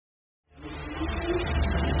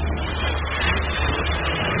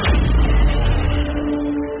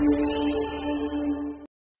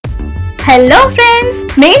Hello friends,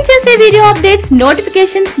 నేను చేసే video updates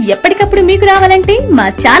notifications ఎప్పటికప్పుడు మీకు రావాలంటే మా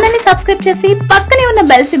ఛానల్ ని సబ్స్క్రైబ్ చేసి పక్కనే ఉన్న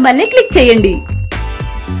బెల్ సింబల్ ని క్లిక్ చేయండి.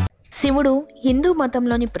 శివుడు హిందూ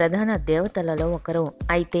మతంలోని ప్రధాన దేవతలలో ఒకరు.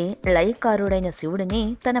 అయితే లయకారుడైన శివుడిని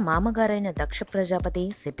తన మామగారైన దక్ష ప్రజాపతి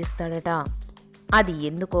శపిస్తాడట. అది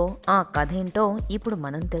ఎందుకో ఆ కథ ఏంటో ఇప్పుడు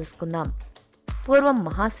మనం తెలుసుకుందాం. పూర్వం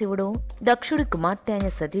మహాశివుడు దక్షుడి కుమార్తె అయిన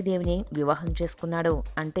సతీదేవిని వివాహం చేసుకున్నాడు.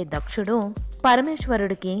 అంటే దక్షుడు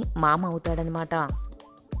పరమేశ్వరుడికి మామ అవుతాడనమాట.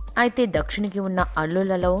 అయితే దక్షునికి ఉన్న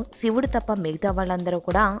అల్లులలో శివుడు తప్ప మిగతా వాళ్ళందరూ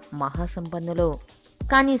కూడా మహాసంపన్నులు.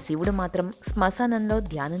 కానీ శివుడు మాత్రం శ్మశానంలో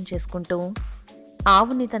ధ్యానం చేసుకుంటూ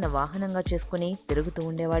ఆవుని తన వాహనంగా చేసుకుని తిరుగుతూ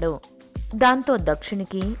ఉండేవాడు. దాంతో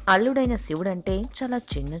దక్షునికి అల్లుడైన శివుడంటే చాలా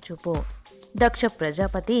చిన్న చూపు. దక్ష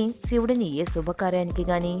ప్రజాపతి శివుడిని ఏ శుభకార్యానికి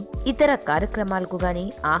గాని ఇతర కార్యక్రమాలకు గాని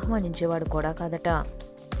ఆహ్వానించేవాడు కూడా కాదట.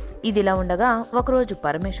 ఇదిలా ఉండగా ఒకరోజు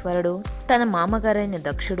పరమేశ్వరుడు తన మామగారైన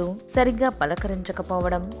దక్షుడు సరిగ్గా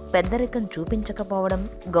పలకరించకపోవడం, పెద్దరికం చూపించకపోవడం,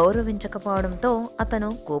 గౌరవించకపోవడంతో అతను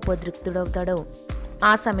కోపోద్రిక్తుడవుతాడు.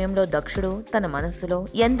 ఆ సమయంలో దక్షుడు తన మనస్సులో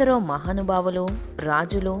ఎందరో మహానుభావులు,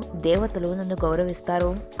 రాజులు, దేవతలు నన్ను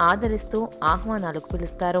గౌరవిస్తారు, ఆదరిస్తూ ఆహ్వానాలకు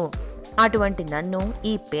పిలుస్తారు. అటువంటి నన్ను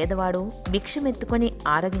ఈ పేదవాడు భిక్షమెత్తుకుని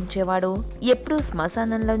ఆరగించేవాడు, ఎప్పుడూ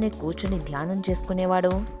శ్మశానంలోనే కూర్చుని ధ్యానం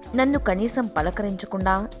చేసుకునేవాడు నన్ను కనీసం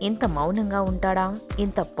పలకరించకుండా ఇంత మౌనంగా ఉంటాడా,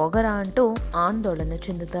 ఇంత పొగరా అంటూ ఆందోళన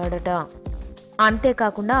చెందుతాడట.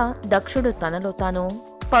 అంతేకాకుండా దక్షుడు తనలో తాను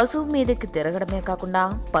పశువు మీదకి తిరగడమే కాకుండా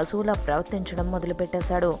పశువులా ప్రవర్తించడం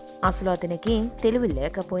మొదలుపెట్టేశాడు. అసలు అతనికి తెలివి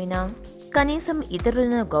లేకపోయినా కనీసం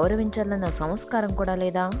ఇతరులను గౌరవించాలన్న సంస్కారం కూడా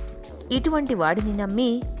లేదా? ఇటువంటి వాడిని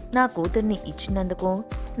నమ్మి నా కూతుర్ని ఇచ్చినందుకు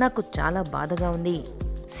నాకు చాలా బాధగా ఉంది,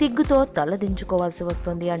 సిగ్గుతో తలదించుకోవాల్సి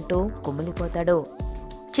వస్తుంది అంటూ కుమిలిపోతాడు.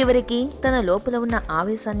 చివరికి తన లోపల ఉన్న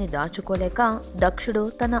ఆవేశాన్ని దాచుకోలేక దక్షుడు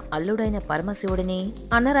తన అల్లుడైన పరమశివుడిని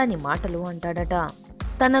అనరాని మాటలు అంటాడట.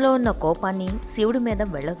 తనలో ఉన్న కోపాన్ని శివుడి మీద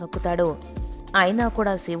వెళ్ళగక్కుతాడు. అయినా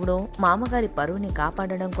కూడా శివుడు మామగారి పరువుని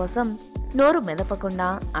కాపాడడం కోసం నోరు మెదపకుండా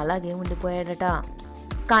అలాగే ఉండిపోయాడట.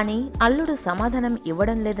 కాని అల్లుడు సమాధానం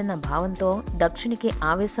ఇవ్వడం లేదన్న భావంతో దక్షునికి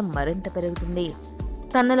ఆవేశం మరింత పెరుగుతుంది.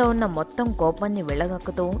 తనలో ఉన్న మొత్తం కోపాన్ని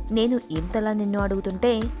వెళ్ళగక్కుతూ, నేను ఇంతలా నిన్ను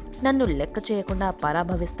అడుగుతుంటే నన్ను లెక్క చేయకుండా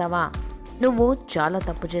పరాభవిస్తావా? నువ్వు చాలా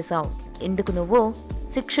తప్పు చేశావు, ఇందుకు నువ్వు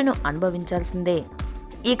శిక్షను అనుభవించాల్సిందే.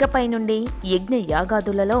 ఇకపై నుండి యజ్ఞ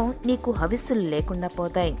యాగాదులలో నీకు హవిస్సులు లేకుండా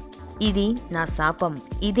పోతాయి. ఇది నా శాపం,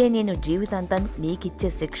 ఇదే నేను జీవితాంతం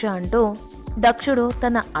నీకిచ్చే శిక్ష అంటూ దక్షుడు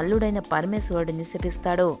తన అల్లుడైన పరమేశ్వరుడిని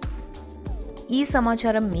శపిస్తాడు. ఈ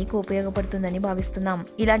సమాచారం మీకు ఉపయోగపడుతుందని భావిస్తున్నాం.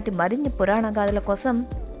 ఇలాంటి మరిన్ని పురాణ గాథల కోసం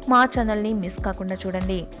మా ఛానల్ని మిస్ కాకుండా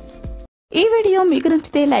చూడండి. ఈ వీడియో మీకు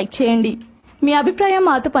నచ్చితే లైక్ చేయండి. మీ అభిప్రాయం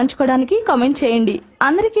మాతో పంచుకోవడానికి కామెంట్ చేయండి.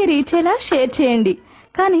 అందరికీ రీచ్ అయ్యేలా షేర్ చేయండి.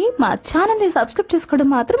 కానీ మా ఛానల్ని సబ్స్క్రైబ్ చేసుకోవడం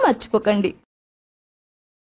మాత్రం మర్చిపోకండి.